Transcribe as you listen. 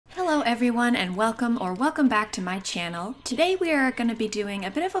Hello everyone and welcome back to my channel. Today we are going to be doing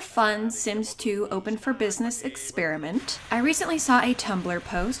a bit of a fun Sims 2 Open for Business experiment. I recently saw a Tumblr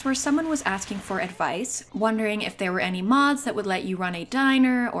post where someone was asking for advice, wondering if there were any mods that would let you run a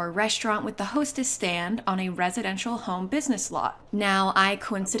diner or restaurant with the hostess stand on a residential home business lot. Now, I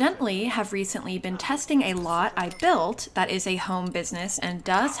coincidentally have recently been testing a lot I built that is a home business and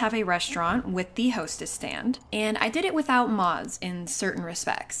does have a restaurant with the hostess stand, and I did it without mods in certain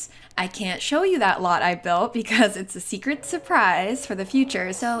respects. I can't show you that lot I built because it's a secret surprise for the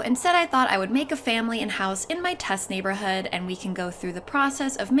future, so instead I thought I would make a family and house in my test neighborhood and we can go through the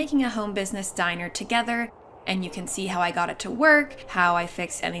process of making a home business diner together, and you can see how I got it to work, how I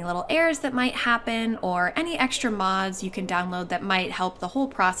fixed any little errors that might happen, or any extra mods you can download that might help the whole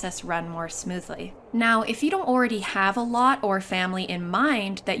process run more smoothly. Now, if you don't already have a lot or family in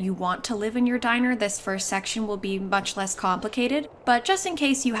mind that you want to live in your diner, this first section will be much less complicated. But just in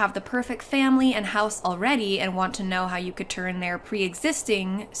case you have the perfect family and house already and want to know how you could turn their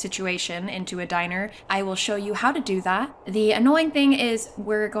pre-existing situation into a diner, I will show you how to do that. The annoying thing is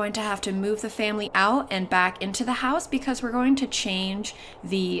we're going to have to move the family out and back into the house because we're going to change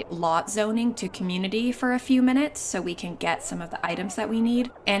the lot zoning to community for a few minutes so we can get some of the items that we need.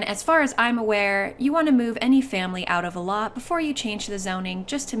 And as far as I'm aware, you want to move any family out of a lot before you change the zoning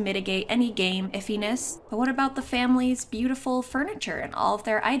just to mitigate any game iffiness. But what about the family's beautiful furniture and all of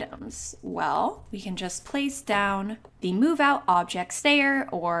their items? Well, we can just place down the move out object stayer,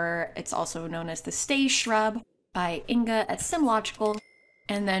 or it's also known as the stay shrub, by Inga at SimLogical,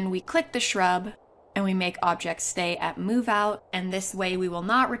 and then we click the shrub and we make objects stay at move out, and this way we will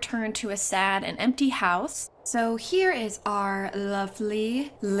not return to a sad and empty house. So here is our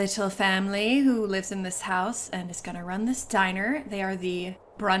lovely little family who lives in this house and is gonna run this diner. They are the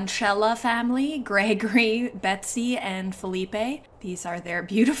Brunchella family, Gregory, Betsy, and Felipe. These are their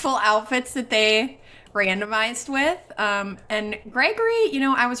beautiful outfits that they randomized with. And Gregory, you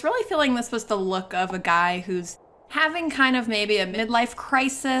know, I was really feeling this was the look of a guy who's having kind of maybe a midlife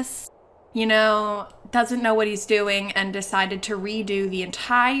crisis, you know, doesn't know what he's doing, and decided to redo the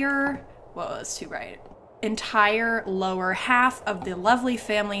entire, whoa, that's too bright, entire lower half of the lovely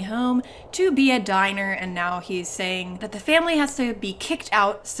family home to be a diner. And now he's saying that the family has to be kicked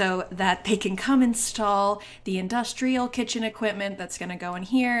out so that they can come install the industrial kitchen equipment that's gonna go in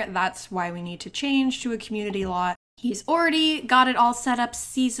here. That's why we need to change to a community lot. He's already got it all set up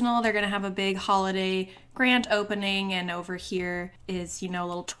seasonal. They're gonna have a big holiday grand opening, and over here is, you know, a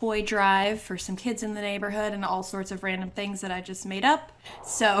little toy drive for some kids in the neighborhood and all sorts of random things that I just made up.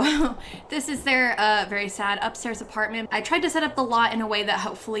 So this is their very sad upstairs apartment. I tried to set up the lot in a way that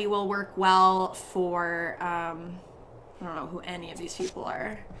hopefully will work well for, I don't know who any of these people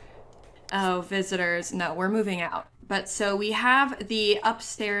are. Oh, visitors. No, we're moving out. But so we have the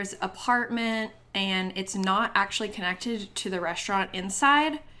upstairs apartment, and it's not actually connected to the restaurant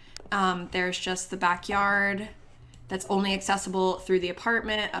inside. There's just the backyard that's only accessible through the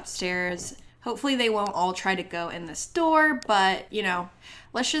apartment upstairs. Hopefully they won't all try to go in this door, but you know,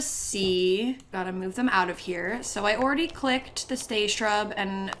 let's just see. Gotta move them out of here. So I already clicked the stay shrub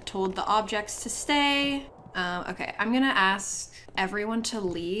and told the objects to stay. Okay, I'm gonna ask everyone to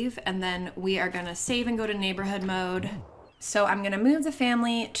leave, and then we are gonna save and go to neighborhood mode. So I'm gonna move the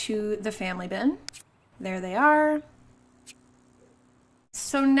family to the family bin. There they are.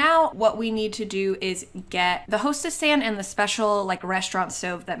 So now what we need to do is get the hostess stand and the special like restaurant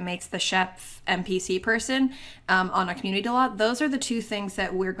stove that makes the chef NPC person on a community lot. Those are the two things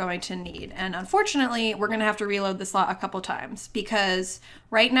that we're going to need. And unfortunately, we're gonna have to reload this lot a couple times because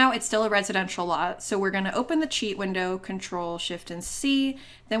right now it's still a residential lot. So we're gonna open the cheat window, Control, Shift, and C.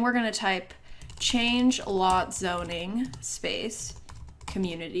 Then we're gonna type change lot zoning space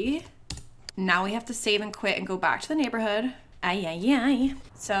community. Now we have to save and quit and go back to the neighborhood. Ay, ay, ay.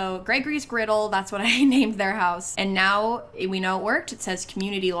 So Gregory's Griddle, that's what I named their house. And now we know it worked. It says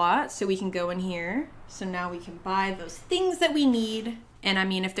community lot, so we can go in here. So now we can buy those things that we need. And I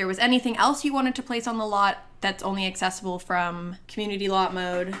mean, if there was anything else you wanted to place on the lot, that's only accessible from community lot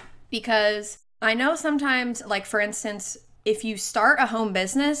mode. Because I know sometimes, like for instance, if you start a home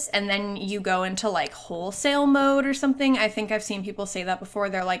business and then you go into like wholesale mode or something, I think I've seen people say that before.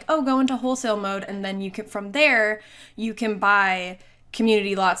 They're like, oh, go into wholesale mode, and then you can, from there, you can buy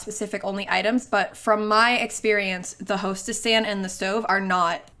community lot specific only items. But from my experience, the hostess stand and the stove are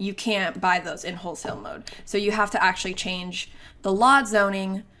not, you can't buy those in wholesale mode. So you have to actually change the lot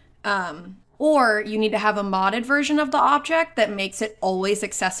zoning, or you need to have a modded version of the object that makes it always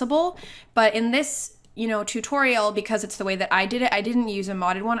accessible. But in this, you know, tutorial, because it's the way that I did it, I didn't use a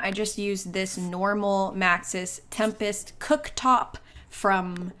modded one. I just used this normal Maxis Tempest cooktop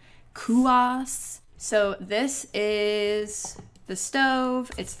from kuas. So this is the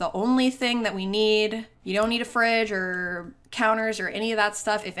stove. It's the only thing that we need. You don't need a fridge or counters or any of that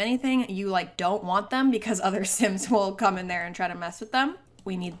stuff. If anything, you like don't want them because other Sims will come in there and try to mess with them.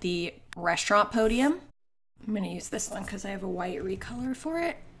 We need the restaurant podium. I'm gonna use this one because I have a white recolor for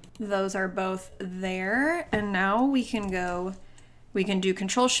it. Those are both there. And now we can do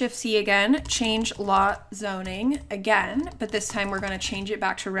Control-Shift-C again, change lot zoning again, but this time we're gonna change it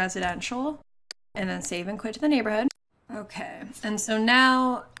back to residential and then save and quit to the neighborhood. Okay, and so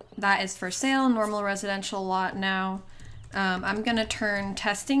now that is for sale, normal residential lot now. I'm gonna turn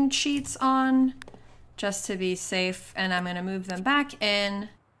testing sheets on just to be safe, and I'm gonna move them back in.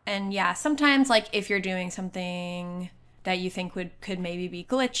 And yeah, sometimes like if you're doing something that you think could maybe be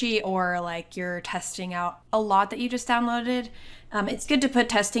glitchy, or like you're testing out a lot that you just downloaded, it's good to put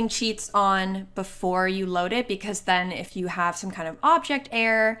testing sheets on before you load it, because then if you have some kind of object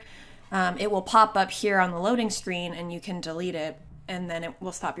error, it will pop up here on the loading screen and you can delete it, and then it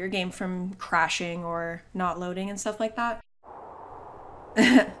will stop your game from crashing or not loading and stuff like that.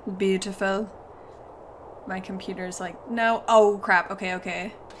 Beautiful. My computer's like, no. Oh crap.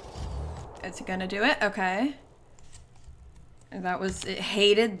 Okay. It's gonna do it. Okay. It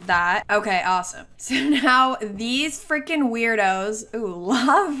hated that. Okay, awesome. So now these freaking weirdos, ooh,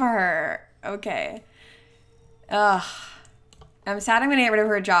 love her. Okay. Ugh. I'm sad I'm gonna get rid of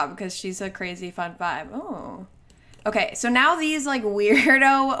her job because she's a crazy fun vibe. Oh. Okay, so now these like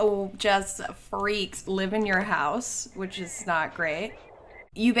weirdo just freaks live in your house, which is not great.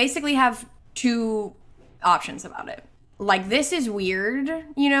 You basically have two options about it. Like, this is weird,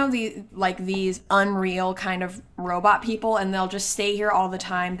 you know, these unreal kind of robot people, and they'll just stay here all the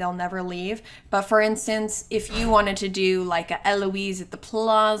time. They'll never leave. But for instance, if you wanted to do like a Eloise at the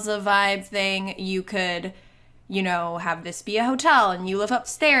Plaza vibe thing, you could, you know, have this be a hotel and you live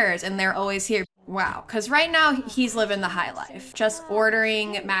upstairs and they're always here. Wow, because right now he's living the high life. Just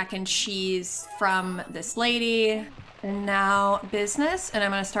ordering mac and cheese from this lady. And now business, and I'm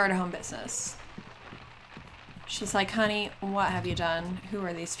gonna start a home business. She's like, honey, what have you done? Who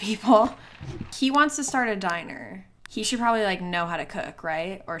are these people? He wants to start a diner. He should probably like know how to cook,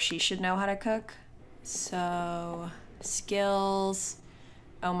 right? Or she should know how to cook. So, skills.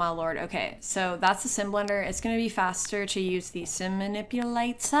 Oh my lord. Okay, so that's the sim blender. It's gonna be faster to use the sim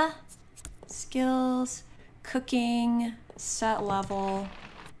manipulator. Skills, cooking, set level.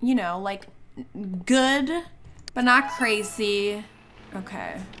 You know, like good, but not crazy.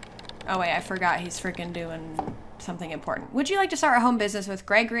 Okay. Oh wait, I forgot he's freaking doing something important. Would you like to start a home business with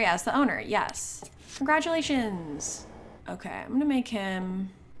Gregory as the owner? Yes. Congratulations. Okay, I'm gonna make him,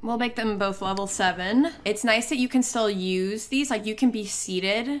 we'll make them both level 7. It's nice that you can still use these, like you can be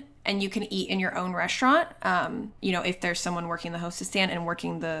seated and you can eat in your own restaurant. You know, if there's someone working the hostess stand and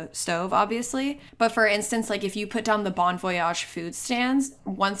working the stove, obviously. But for instance, like if you put down the Bon Voyage food stands,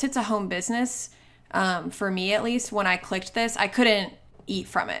 once it's a home business, for me at least, when I clicked this, I couldn't eat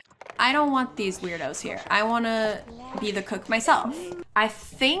from it. I don't want these weirdos here. I want to be the cook myself. I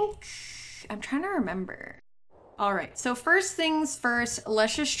think, I'm trying to remember. All right, so first things first,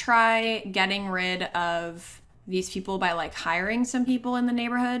 let's just try getting rid of these people by like hiring some people in the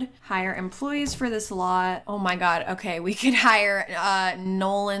neighborhood. Hire employees for this lot. Oh my God, okay, we could hire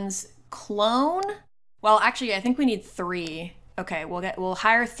Nolan's clone. Well, actually, I think we need 3. Okay, we'll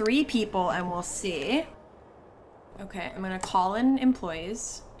hire 3 people and we'll see. Okay, I'm gonna call in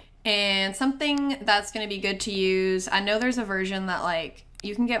employees. And something that's gonna be good to use, I know there's a version that like,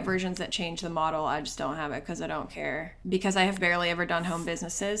 you can get versions that change the model. I just don't have it because I don't care. Because I have barely ever done home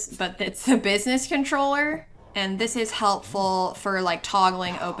businesses, but it's the business controller. And this is helpful for like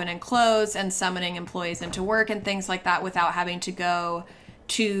toggling open and close and summoning employees into work and things like that without having to go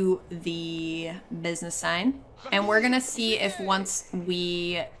to the business sign. And we're gonna see if once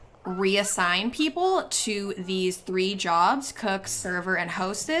we reassign people to these 3 jobs, cook, server, and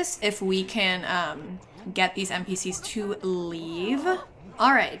hostess, if we can get these NPCs to leave.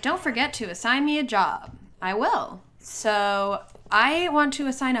 All right, don't forget to assign me a job. I will. So I want to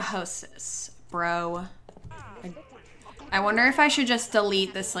assign a hostess, bro. I wonder if I should just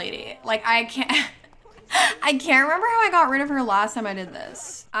delete this lady. Like I can't remember how I got rid of her last time I did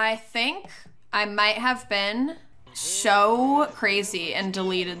this. I think I might have been so crazy and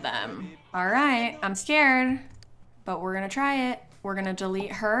deleted them. All right, I'm scared, but we're gonna try it. We're gonna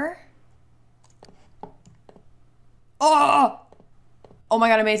delete her. Oh my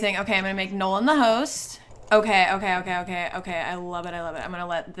God, amazing. Okay, I'm gonna make Nolan the host. Okay, I love it, I'm gonna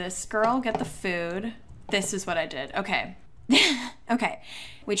let this girl get the food. This is what I did, okay. Okay,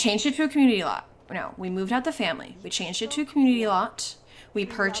 we changed it to a community lot. No, we moved out the family. We changed it to a community lot. We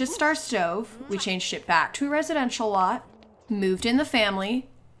purchased our stove. We changed it back to a residential lot. Moved in the family.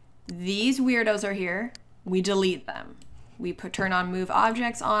 These weirdos are here. We delete them. We turn on move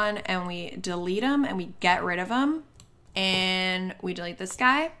objects on and we delete them and we get rid of them. And we delete this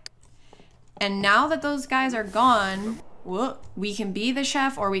guy. And now that those guys are gone, we can be the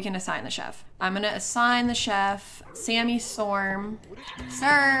chef or we can assign the chef. I'm gonna assign the chef, Sammy Storm.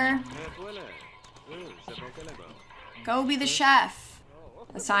 Sir, go be the chef.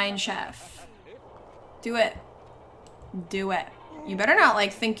 Assign chef. Do it. Do it. You better not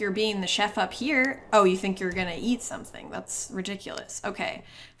like think you're being the chef up here. Oh, you think you're gonna eat something. That's ridiculous. Okay,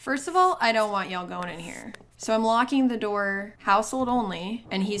 first of all, I don't want y'all going in here. So I'm locking the door household only,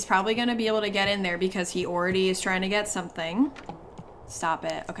 and he's probably gonna be able to get in there because he already is trying to get something. Stop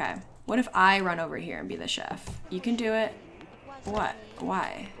it. Okay. What if I run over here and be the chef? You can do it. What?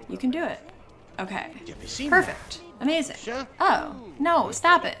 Why? You can do it. Okay. Perfect. Amazing. Oh, no,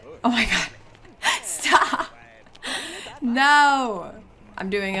 stop it. Oh my God. Stop. No. I'm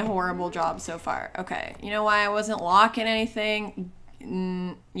doing a horrible job so far. Okay. You know why I wasn't locking anything?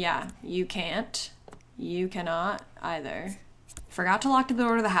 Yeah, you can't. You cannot either. Forgot to lock the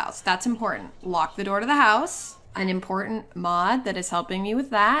door to the house. That's important. Lock the door to the house. An important mod that is helping me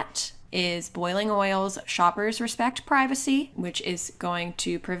with that is boiling oils. Shoppers respect privacy, which is going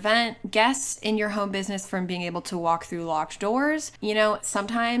to prevent guests in your home business from being able to walk through locked doors. You know,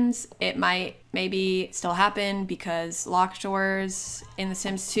 sometimes it might maybe still happen because locked doors in The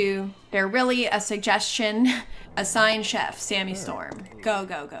Sims 2, they're really a suggestion. Assign chef, Sammy Storm. Go,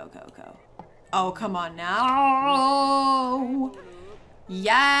 go, go, go, go. Oh, come on now.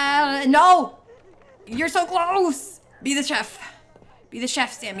 Yeah, no. You're so close. Be the chef. Be the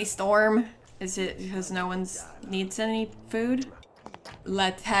chef, Sammy Storm. Is it because no one needs any food?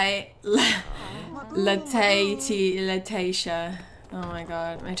 Letitia. Oh my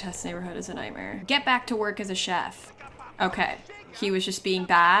God, my test neighborhood is a nightmare. Get back to work as a chef. Okay, he was just being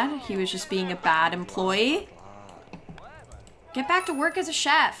bad. He was just being a bad employee. Get back to work as a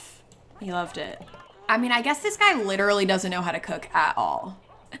chef. He loved it. I mean, I guess this guy literally doesn't know how to cook at all.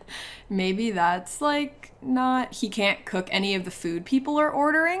 Maybe that's like not, he can't cook any of the food people are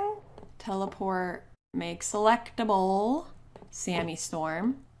ordering. Teleport, make selectable, Sammy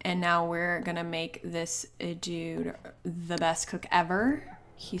Storm. And now we're gonna make this dude the best cook ever.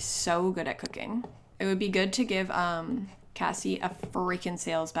 He's so good at cooking. It would be good to give Cassie a freaking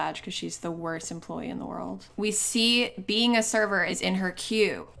sales badge because she's the worst employee in the world. We see being a server is in her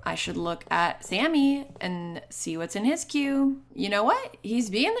queue. I should look at Sammy and see what's in his queue. You know what? He's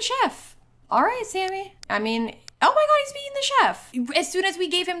being the chef. All right, Sammy. I mean, oh my God, he's being the chef. As soon as we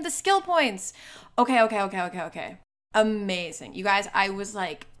gave him the skill points. Okay. Amazing. You guys, I was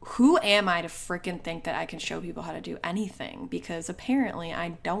like, who am I to freaking think that I can show people how to do anything? Because apparently I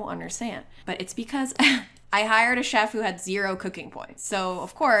don't understand. But it's because I hired a chef who had 0 cooking points. So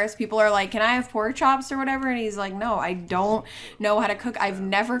of course people are like, can I have pork chops or whatever? And he's like, no, I don't know how to cook. I've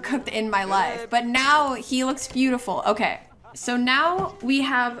never cooked in my life. But now he looks beautiful. Okay. So now we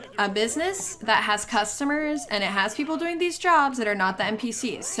have a business that has customers and it has people doing these jobs that are not the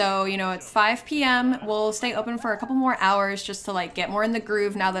NPCs. So, you know, it's 5 p.m. We'll stay open for a couple more hours just to like get more in the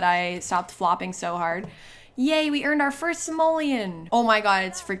groove now that I stopped flopping so hard. Yay, we earned our first simoleon. Oh my God,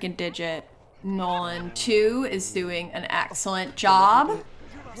 it's freaking Digit. Nolan 2 is doing an excellent job.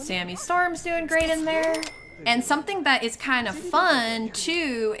 Sammy Storm's doing great in there. And something that is kind of fun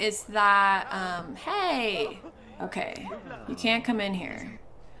too is that, hey, okay, you can't come in here.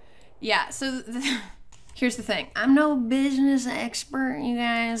 Yeah, so here's the thing. I'm no business expert, you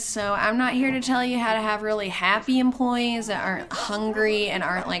guys, so I'm not here to tell you how to have really happy employees that aren't hungry and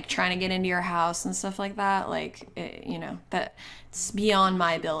aren't like trying to get into your house and stuff like that. Like, you know, that's beyond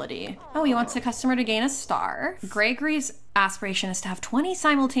my ability. Oh, he wants the customer to gain a star. Gregory's aspiration is to have 20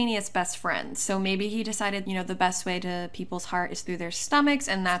 simultaneous best friends. So maybe he decided, you know, the best way to people's heart is through their stomachs,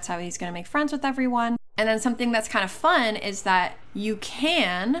 and that's how he's gonna make friends with everyone. And then something that's kind of fun is that you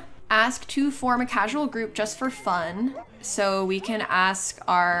can ask to form a casual group just for fun. So we can ask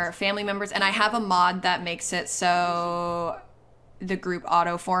our family members, and I have a mod that makes it so the group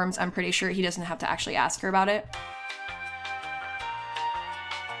auto forms. I'm pretty sure he doesn't have to actually ask her about it.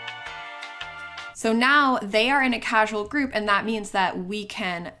 So now they are in a casual group, and that means that we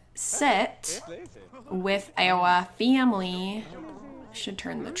can sit with our family. Should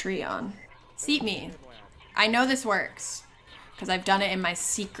turn the tree on. Seat me. I know this works because I've done it in my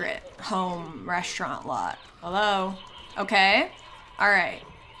secret home restaurant lot. Hello? Okay. All right.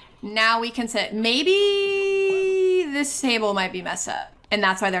 Now we can sit. Maybe this table might be messed up, and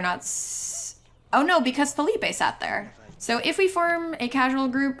that's why they're not. Oh no, because Felipe sat there. So if we form a casual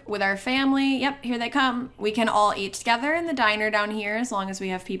group with our family, yep, here they come. We can all eat together in the diner down here as long as we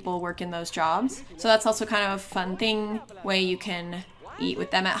have people working those jobs. So that's also kind of a fun thing, way you can eat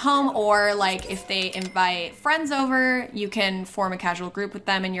with them at home, or like if they invite friends over, you can form a casual group with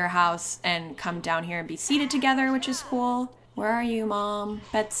them in your house and come down here and be seated together, which is cool. Where are you, Mom?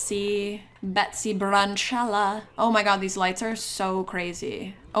 Betsy Branchella. Oh my God, these lights are so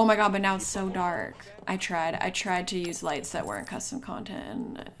crazy. Oh my God, but now it's so dark. I tried to use lights that weren't custom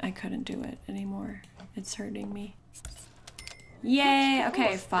content and I couldn't do it anymore. It's hurting me. Yay,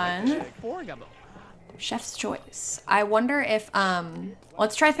 okay, fun. Chef's choice. I wonder if,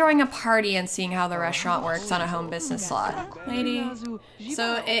 let's try throwing a party and seeing how the restaurant works on a home business slot. Lady.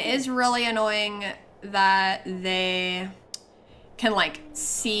 So it is really annoying that they can like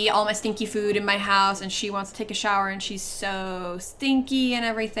see all my stinky food in my house and she wants to take a shower and she's so stinky and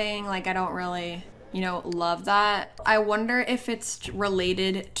everything. Like, I don't really, you know, love that. I wonder if it's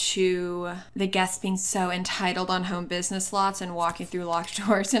related to the guests being so entitled on home business lots and walking through locked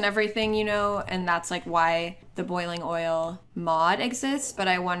doors and everything, you know, and that's like why the boiling oil mod exists. But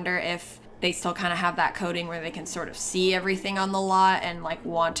I wonder if they still kind of have that coding where they can sort of see everything on the lot and like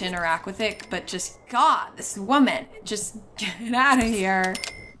want to interact with it, but just, God, this woman, just get out of here.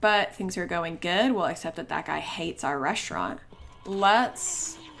 But things are going good. Well, except that that guy hates our restaurant.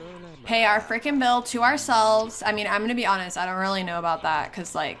 Let's pay our freaking bill to ourselves. I mean, I'm gonna be honest, I don't really know about that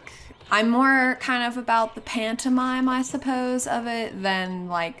because like, I'm more kind of about the pantomime, I suppose, of it than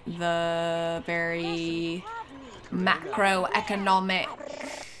like the very macroeconomic.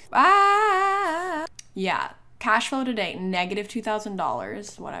 Yeah, cash flow today, negative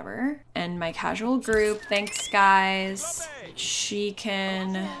 $2,000, whatever. And my casual group, thanks guys. She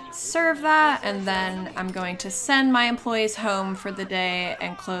can serve that, and then I'm going to send my employees home for the day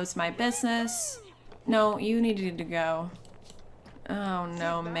and close my business. No, you needed to go. Oh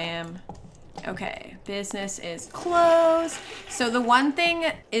no, ma'am. Okay, business is closed. So the one thing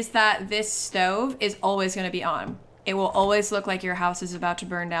is that this stove is always gonna be on. It will always look like your house is about to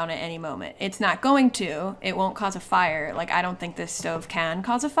burn down at any moment. It's not going to. It won't cause a fire. Like, I don't think this stove can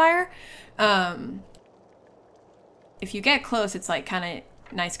cause a fire. If you get close, it's like kind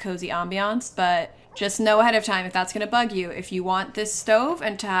of nice, cozy ambiance, but just know ahead of time if that's gonna bug you. If you want this stove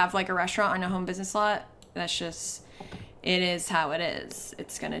and to have like a restaurant on a home business lot, that's just, it is how it is.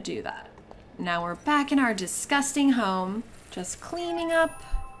 It's gonna do that. Now we're back in our disgusting home, just cleaning up.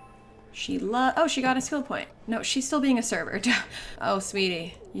 Oh, she got a skill point. No, she's still being a server. Oh,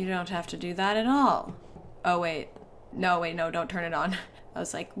 sweetie, you don't have to do that at all. Oh, wait. No, don't turn it on. I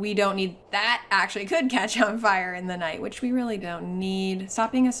was like, we don't need that. Actually could catch on fire in the night, which we really don't need.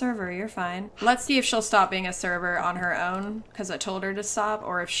 Stop being a server, you're fine. Let's see if she'll stop being a server on her own, because I told her to stop,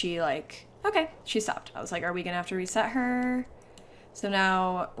 or if she like, okay, she stopped. I was like, are we gonna have to reset her? So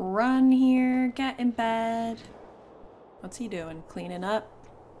now run here, get in bed. What's he doing? Cleaning up?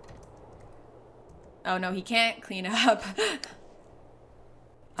 Oh no, he can't clean up.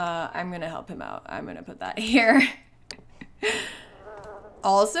 I'm gonna help him out. I'm gonna put that here.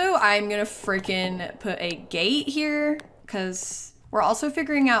 Also, I'm gonna freaking put a gate here because we're also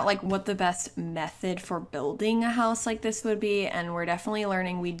figuring out like what the best method for building a house like this would be, and we're definitely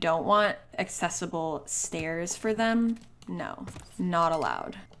learning we don't want accessible stairs for them. No, not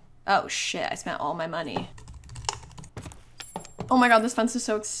allowed. Oh shit, I spent all my money. Oh my God, this fence is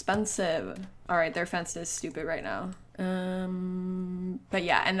so expensive. All right, their fence is stupid right now. But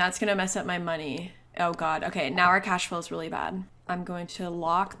yeah, and that's gonna mess up my money. Oh God, okay, now our cash flow is really bad. I'm going to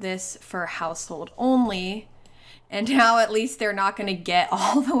lock this for household only. And now at least they're not gonna get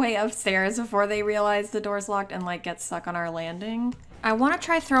all the way upstairs before they realize the door's locked and like get stuck on our landing. I wanna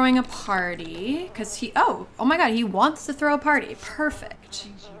try throwing a party, cause oh my God, he wants to throw a party, perfect.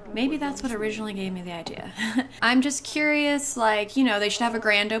 Maybe that's what originally gave me the idea. I'm just curious, like, you know, they should have a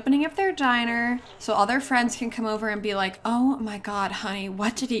grand opening of their diner so all their friends can come over and be like, oh my God, honey,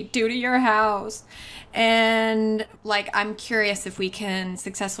 what did he do to your house? And like, I'm curious if we can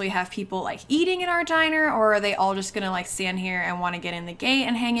successfully have people like eating in our diner, or are they all just gonna like stand here and want to get in the gate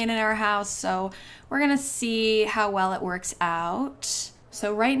and hang in our house? So we're gonna see how well it works out.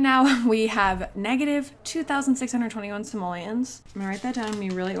 So right now we have negative 2,621 simoleons. I'm gonna write that down and be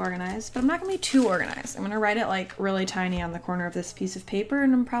really organized, but I'm not gonna be too organized. I'm gonna write it like really tiny on the corner of this piece of paper,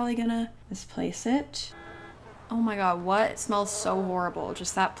 and I'm probably gonna misplace it. Oh my God, what? It smells so horrible.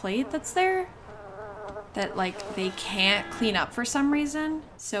 Just that plate that's there that like they can't clean up for some reason.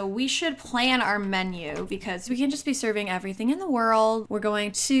 So we should plan our menu because we can just be serving everything in the world. We're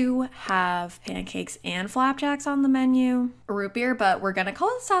going to have pancakes and flapjacks on the menu. Root beer, but we're gonna call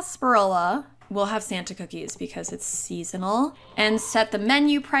it sarsaparilla We'll have Santa cookies because it's seasonal. And set the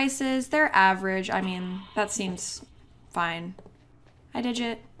menu prices. They're average. I mean, that seems fine. Hi,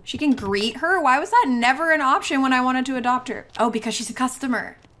 Digit. She can greet her? Why was that never an option when I wanted to adopt her? Oh, because she's a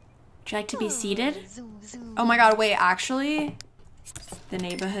customer. Would you like to be seated? Oh my god, wait, actually, the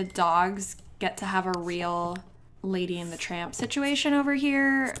neighborhood dogs get to have a real Lady and the Tramp situation over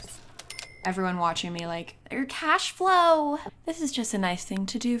here. Everyone watching me like, your cash flow. This is just a nice thing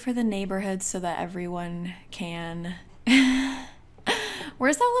to do for the neighborhood so that everyone can.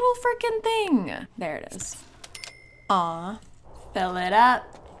 Where's that little freaking thing? There it is. Aw, fill it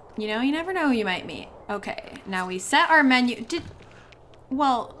up. You know, you never know who you might meet. Okay, now we set our menu.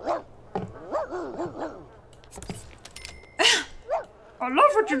 Well. I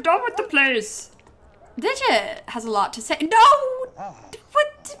love what you've done with the place. Digit has a lot to say. No!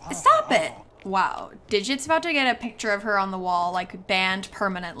 What? Stop it. Wow. Digit's about to get a picture of her on the wall, like banned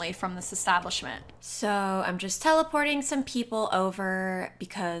permanently from this establishment. So I'm just teleporting some people over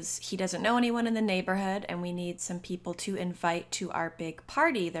because he doesn't know anyone in the neighborhood and we need some people to invite to our big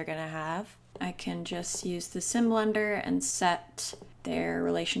party they're gonna have. I can just use the sim blender and set their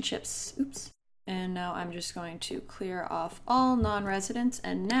relationships. Oops. And now I'm just going to clear off all non-residents,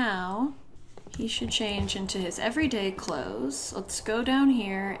 and now he should change into his everyday clothes. Let's go down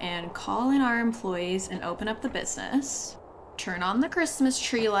here and call in our employees and open up the business. Turn on the Christmas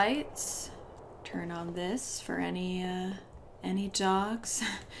tree lights. Turn on this for any dogs.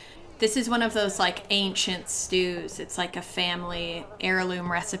 This is one of those like ancient stews. It's like a family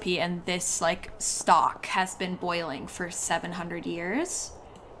heirloom recipe, and this like stock has been boiling for 700 years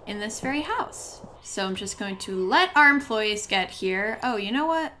in this very house. So I'm just going to let our employees get here. Oh, you know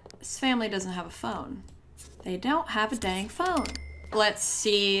what? This family doesn't have a phone. They don't have a dang phone. Let's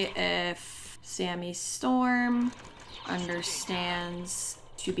see if Sammy Storm understands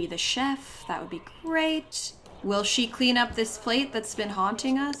to be the chef. That would be great. Will she clean up this plate that's been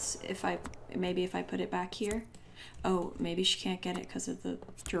haunting us? Maybe if I put it back here. Oh, maybe she can't get it because of the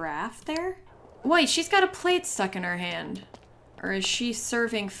giraffe there? Wait, she's got a plate stuck in her hand. Or is she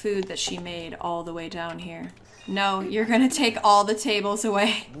serving food that she made all the way down here? No, you're gonna take all the tables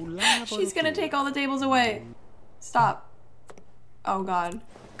away. She's gonna take all the tables away. Stop. Oh god.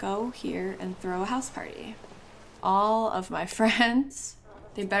 Go here and throw a house party. All of my friends,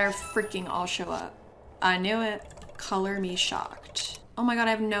 they better freaking all show up. I knew it. Color me shocked. Oh my god,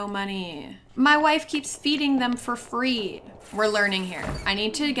 I have no money. My wife keeps feeding them for free. We're learning here. I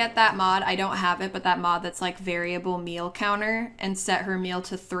need to get that mod. I don't have it, but that mod that's like variable meal counter and set her meal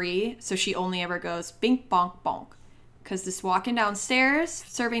to 3 so she only ever goes bink bonk bonk. Because this walking downstairs,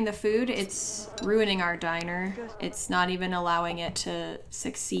 serving the food, it's ruining our diner. It's not even allowing it to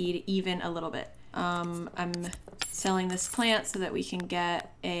succeed even a little bit. I'm selling this plant so that we can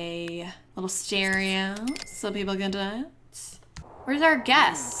get a little stereo so people can dance. Where's our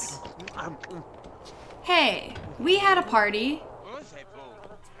guests? Hey, we had a party.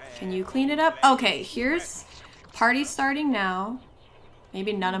 Can you clean it up? Okay, here's party starting now.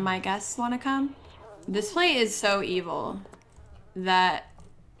 Maybe none of my guests want to come. This plate is so evil that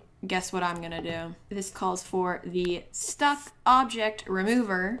guess what I'm gonna do? This calls for the stuck object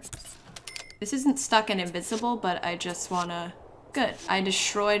remover. This isn't stuck and invisible, but I just wanna... Good. I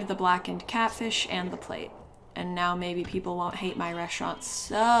destroyed the blackened catfish and the plate. And now maybe people won't hate my restaurant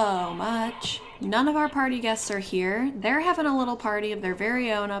so much. None of our party guests are here. They're having a little party of their very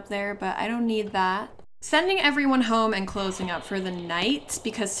own up there, but I don't need that. Sending everyone home and closing up for the night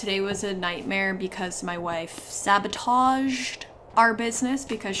because today was a nightmare because my wife sabotaged our business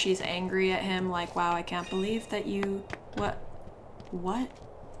because she's angry at him like, wow, I can't believe that you... What?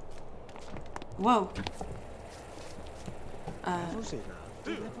 Whoa.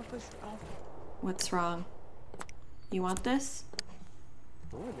 What's wrong? You want this?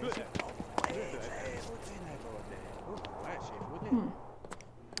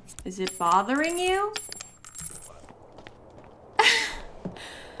 Is it bothering you?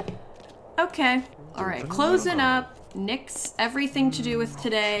 Okay. Alright, closing up. Nix everything to do with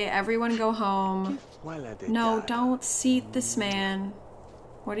today. Everyone go home. No, don't seat this man.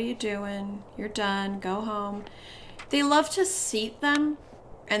 What are you doing? You're done. Go home. They love to seat them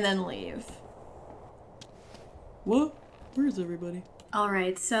and then leave. What? Where's everybody?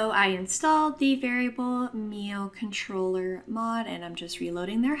 Alright, so I installed the variable meal controller mod and I'm just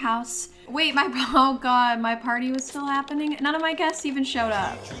reloading their house. Wait, oh god, my party was still happening? None of my guests even showed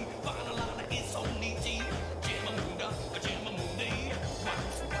up.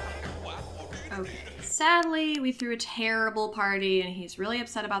 Okay, sadly, we threw a terrible party and he's really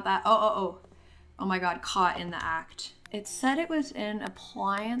upset about that. Oh my god, caught in the act. It said it was in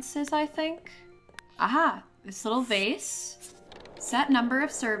appliances, I think. Aha, this little vase. Set number of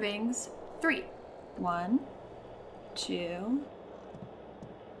servings, 3. 1, 2.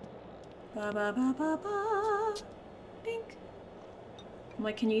 Ba ba ba ba ba. Bink. I'm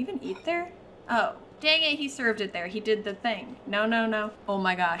like, can you even eat there? Oh, dang it, he served it there. He did the thing. No, no, no. Oh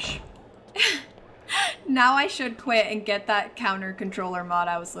my gosh. Now I should quit and get that counter controller mod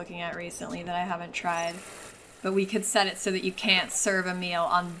I was looking at recently that I haven't tried. But we could set it so that you can't serve a meal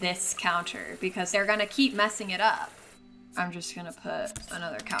on this counter because they're gonna keep messing it up. I'm just gonna put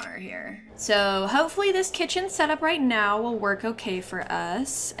another counter here. So hopefully this kitchen setup right now will work okay for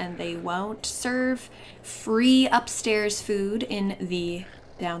us and they won't serve free upstairs food in the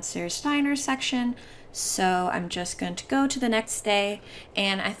downstairs diner section. So I'm just going to go to the next day.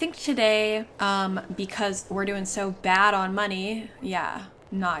 And I think today, because we're doing so bad on money, yeah,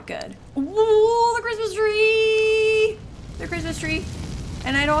 not good. Ooh, the Christmas tree! The Christmas tree.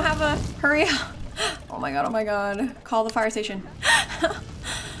 And I don't have a hurry up. Oh my god, oh my god. Call the fire station.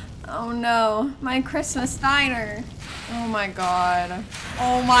 Oh no, my Christmas diner. Oh my god.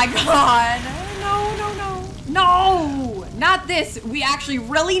 Oh my god. No, no, no. No! Not this. We actually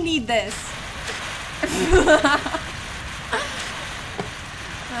really need this.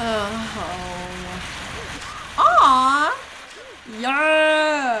 Aww.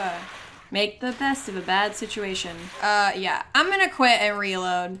 Yeah. Make the best of a bad situation. Yeah. I'm gonna quit and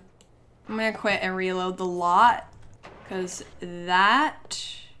reload. I'm gonna quit and reload the lot because that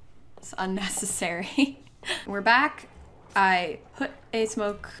is unnecessary. We're back. I put a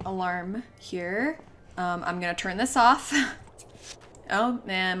smoke alarm here. I'm gonna turn this off. Oh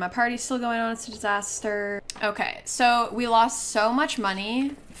man, my party's still going on. It's a disaster. Okay, so we lost so much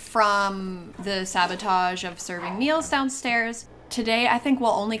money from the sabotage of serving meals downstairs. Today, I think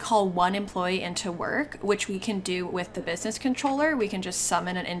we'll only call one employee into work, which we can do with the business controller. We can just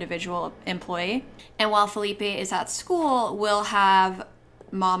summon an individual employee. And while Felipe is at school, we'll have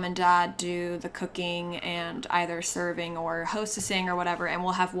mom and dad do the cooking and either serving or hostessing or whatever, and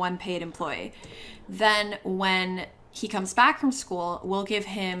we'll have one paid employee. Then when he comes back from school, we'll give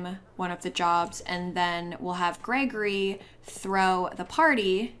him one of the jobs, and then we'll have Gregory throw the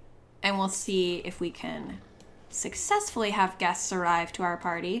party, and we'll see if we can successfully have guests arrive to our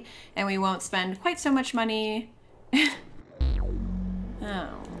party, and we won't spend quite so much money. Oh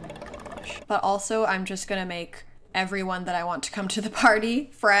my gosh. But also, I'm just gonna make everyone that I want to come to the party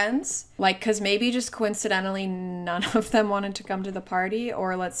friends. Like, cause maybe just coincidentally none of them wanted to come to the party,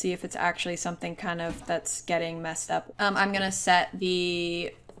 or let's see if it's actually something kind of that's getting messed up. I'm gonna set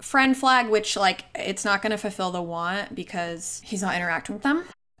the friend flag, which like, it's not gonna fulfill the want because he's not interacting with them,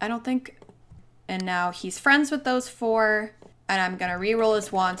 I don't think. And now he's friends with those 4, and I'm gonna re-roll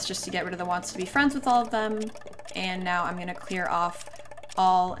his wants just to get rid of the wants to be friends with all of them. And now I'm gonna clear off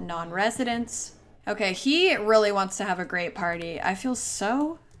all non-residents. Okay, he really wants to have a great party. I feel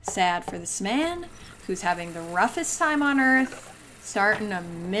so sad for this man who's having the roughest time on earth, starting a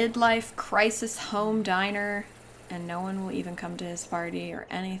midlife crisis home diner, and no one will even come to his party or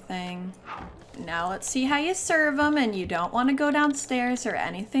anything. Now let's see how you serve them, and you don't want to go downstairs or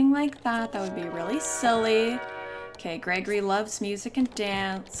anything like that. That would be really silly. Okay, Gregory loves music and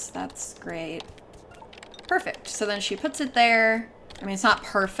dance. That's great. Perfect. So then she puts it there. I mean, it's not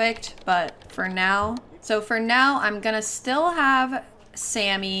perfect, but for now. So for now, I'm gonna still have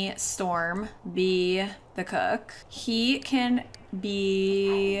Sammy Storm be the cook. He can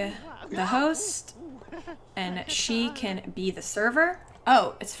be the host, and she can be the server.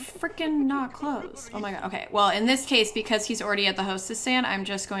 Oh, it's freaking not closed. Oh my god. Okay, well, in this case, because he's already at the hostess stand, I'm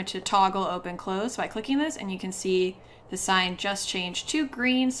just going to toggle open close by clicking this, and you can see the sign just changed to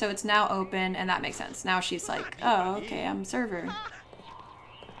green, so it's now open, and that makes sense. Now she's like, oh, okay, I'm a server.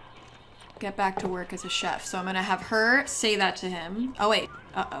 Get back to work as a chef. So I'm gonna have her say that to him. Oh wait,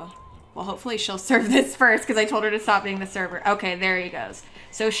 uh-oh. Well, hopefully she'll serve this first because I told her to stop being the server. Okay, there he goes.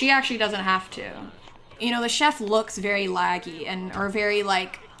 So she actually doesn't have to. You know, the chef looks very laggy or very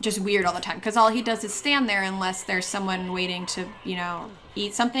like just weird all the time because all he does is stand there unless there's someone waiting to, you know,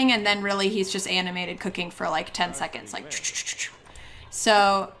 eat something, and then really he's just animated cooking for like 10 seconds, like.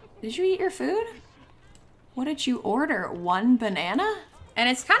 So, did you eat your food? What did you order? 1 banana? And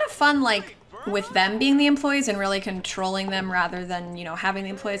it's kind of fun, like, with them being the employees and really controlling them rather than, you know, having the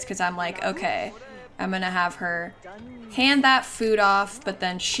employees, because I'm like, okay, I'm gonna have her hand that food off, but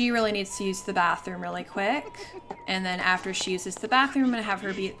then she really needs to use the bathroom really quick. And then after she uses the bathroom, I'm gonna have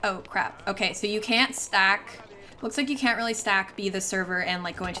her be, oh crap. Okay, so you can't stack, looks like you can't really stack be the server and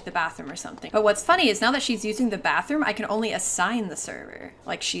like going to the bathroom or something. But what's funny is now that she's using the bathroom, I can only assign the server.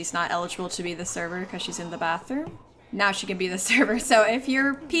 Like she's not eligible to be the server because she's in the bathroom. Now she can be the server. So if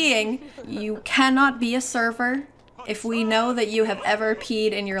you're peeing, you cannot be a server. If we know that you have ever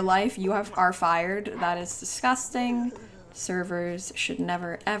peed in your life, you are fired. That is disgusting. Servers should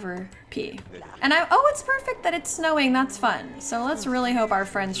never, ever pee. And oh, it's perfect that it's snowing. That's fun. So let's really hope our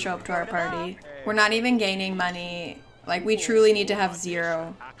friends show up to our party. We're not even gaining money. Like, we truly need to have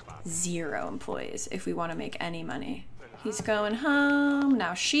zero employees if we want to make any money. He's going home.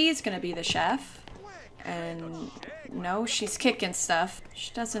 Now she's gonna be the chef. And no, she's kicking stuff.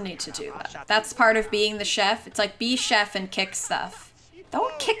 She doesn't need to do that. That's part of being the chef. It's like, be chef and kick stuff.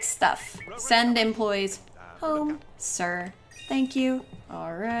 Don't kick stuff. Send employees home, sir. Thank you.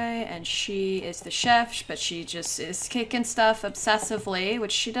 All right, and she is the chef, but she just is kicking stuff obsessively,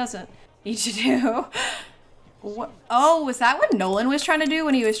 which she doesn't need to do. What? Oh, was that what Nolan was trying to do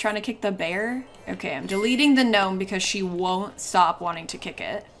when he was trying to kick the bear? Okay, I'm deleting the gnome because she won't stop wanting to kick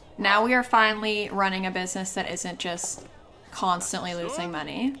it. Now we are finally running a business that isn't just constantly losing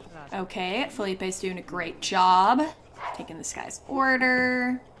money. Okay, Felipe's doing a great job. Taking this guy's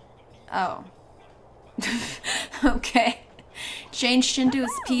order. Oh. Okay. Changed into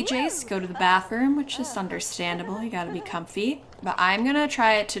his PJs, go to the bathroom, which is understandable. You gotta be comfy. But I'm gonna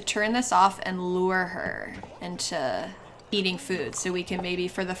try to turn this off and lure her into eating food so we can maybe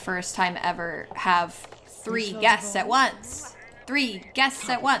for the first time ever have 3 guests at once. 3 guests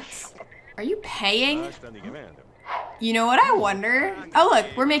at once. Are you paying? You know what I wonder? Oh look,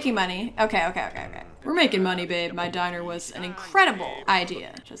 we're making money. Okay. We're making money, babe. My diner was an incredible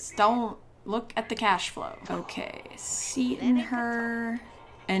idea. Just don't look at the cash flow. Okay, seating her.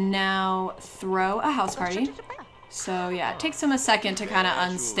 And now throw a house party. So yeah, it takes him a second to kind of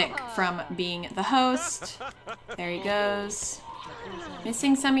unstick from being the host. There he goes.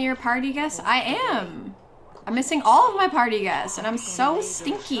 Missing some of your party guests? I am. I'm missing all of my party guests and I'm so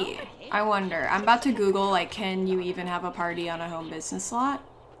stinky. I wonder, I'm about to Google, like, can you even have a party on a home business lot?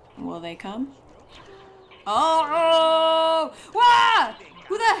 Will they come? Oh! Wah!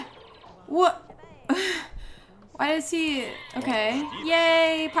 Who the? What? Why is he? Okay.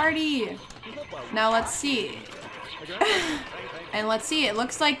 Yay, party. Now let's see. And let's see, it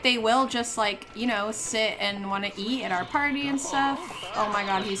looks like they will just, like, you know, sit and want to eat at our party and stuff. Oh my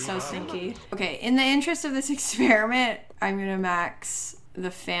god, he's so stinky. Okay, in the interest of this experiment, I'm gonna max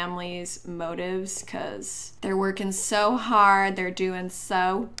the family's motives because they're working so hard, they're doing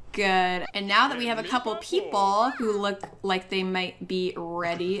so good. And now that we have a couple people who look like they might be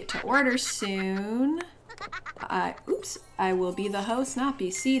ready to order soon, oops, I will be the host, not be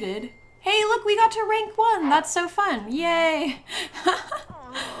seated. Hey, look, we got to rank 1. That's so fun. Yay.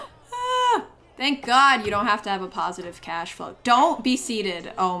 Thank God you don't have to have a positive cash flow. Don't be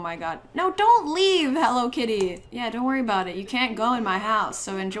seated. Oh my God. No, don't leave, Hello Kitty. Yeah, don't worry about it. You can't go in my house.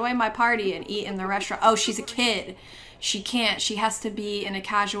 So enjoy my party and eat in the restaurant. Oh, she's a kid. She can't. She has to be in a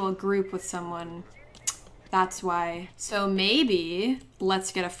casual group with someone. That's why. So maybe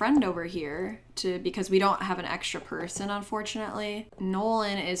let's get a friend over here because we don't have an extra person, unfortunately.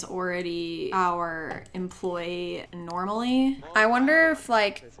 Nolan is already our employee normally. I wonder if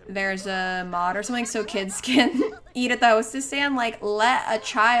like there's a mod or something so kids can eat at the hostess stand. Like, let a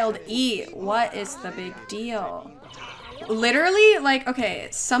child eat. What is the big deal? Literally, like, okay,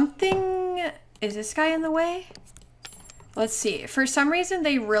 something, is this guy in the way? Let's see. For some reason,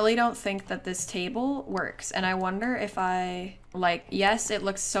 they really don't think that this table works. And I wonder if yes, it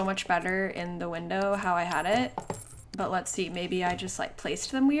looks so much better in the window how I had it. But let's see, maybe I just like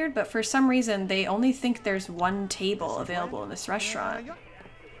placed them weird. But for some reason, they only think there's 1 table available in this restaurant.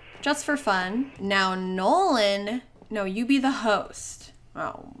 Just for fun. Now, Nolan, no, you be the host.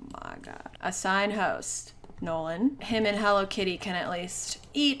 Oh my God. Assign host. Nolan. Him and Hello Kitty can at least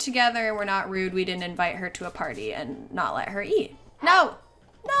eat together and we're not rude. We didn't invite her to a party and not let her eat. No!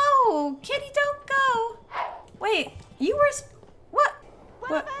 No! Kitty, don't go! Wait, you were...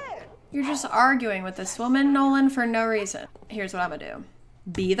 What? You're just arguing with this woman, Nolan, for no reason. Here's what I'm gonna do.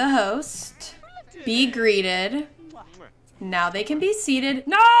 Be the host. Be greeted. Now they can be seated.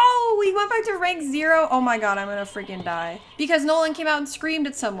 No! We went back to rank 0. Oh my God, I'm gonna freaking die. Because Nolan came out and screamed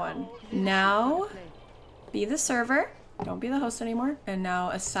at someone. Now... be the server. Don't be the host anymore. And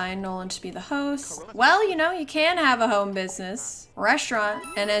now assign Nolan to be the host. Well, you know, you can have a home business restaurant.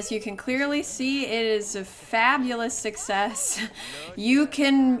 And as you can clearly see, it is a fabulous success. You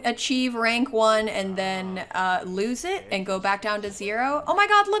can achieve rank 1 and then lose it and go back down to 0. Oh my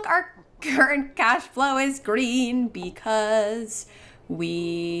God, look, our current cash flow is green because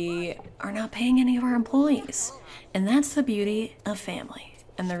we are not paying any of our employees. And that's the beauty of family.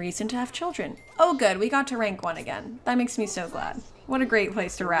 And the reason to have children. Oh good, we got to rank 1 again. That makes me so glad. What a great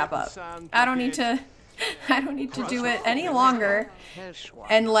place to wrap up. I don't need to I don't need to do it any longer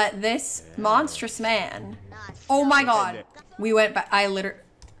and let this monstrous man. Oh my god. We went back. I literally.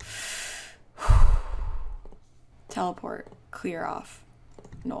 Teleport. Clear off.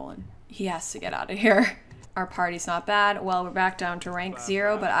 Nolan. He has to get out of here. Our party's not bad. Well, we're back down to rank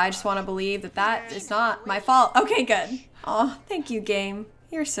 0, but I just want to believe that that is not my fault. Okay, good. Oh, thank you, game.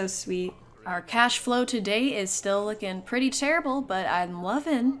 You're so sweet. Our cash flow today is still looking pretty terrible, but I'm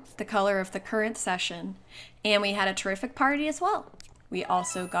loving the color of the current session. And we had a terrific party as well. We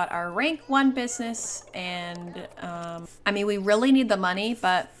also got our rank 1 business, and I mean, we really need the money,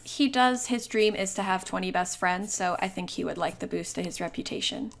 but his dream is to have 20 best friends, so I think he would like the boost to his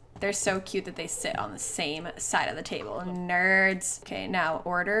reputation. They're so cute that they sit on the same side of the table. Nerds. Okay, now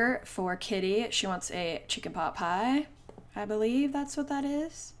order for Kitty. She wants a chicken pot pie. I believe that's what that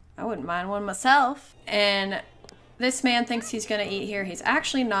is. I wouldn't mind one myself. And this man thinks he's gonna eat here. He's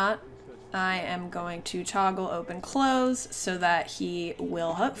actually not. I am going to toggle open close so that he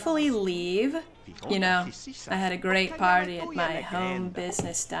will hopefully leave. You know, I had a great party at my home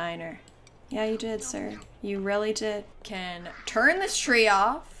business diner. Yeah, you did, sir. You really did. Can turn this tree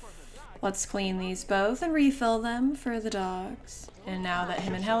off. Let's clean these both and refill them for the dogs. And now that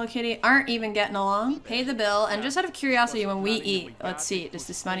him and Hello Kitty aren't even getting along, pay the bill. And just out of curiosity, when we eat, let's see, does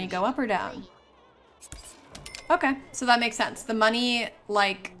this money go up or down? Okay, so that makes sense. The money,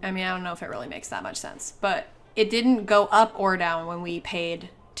 like, I mean, I don't know if it really makes that much sense, but it didn't go up or down when we paid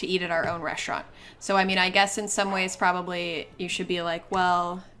to eat at our own restaurant. So, I mean, I guess in some ways probably you should be like,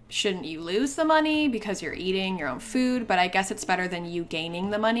 well, shouldn't you lose the money because you're eating your own food? But I guess it's better than you gaining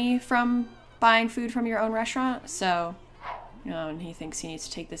the money from buying food from your own restaurant. So, you know, and he thinks he needs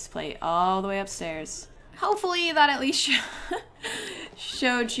to take this plate all the way upstairs. Hopefully that at least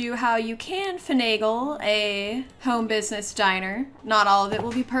showed you how you can finagle a home business diner. Not all of it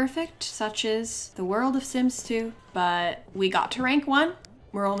will be perfect, such as the world of Sims 2, but we got to rank 1.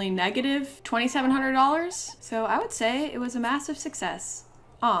 We're only negative $2,700, so I would say it was a massive success.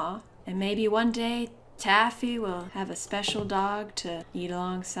 Aw, and maybe one day Taffy will have a special dog to eat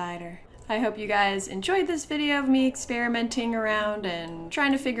alongside her. I hope you guys enjoyed this video of me experimenting around and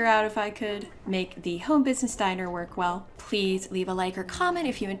trying to figure out if I could make the home business diner work well. Please leave a like or comment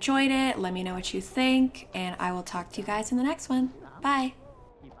if you enjoyed it. Let me know what you think, and I will talk to you guys in the next one. Bye!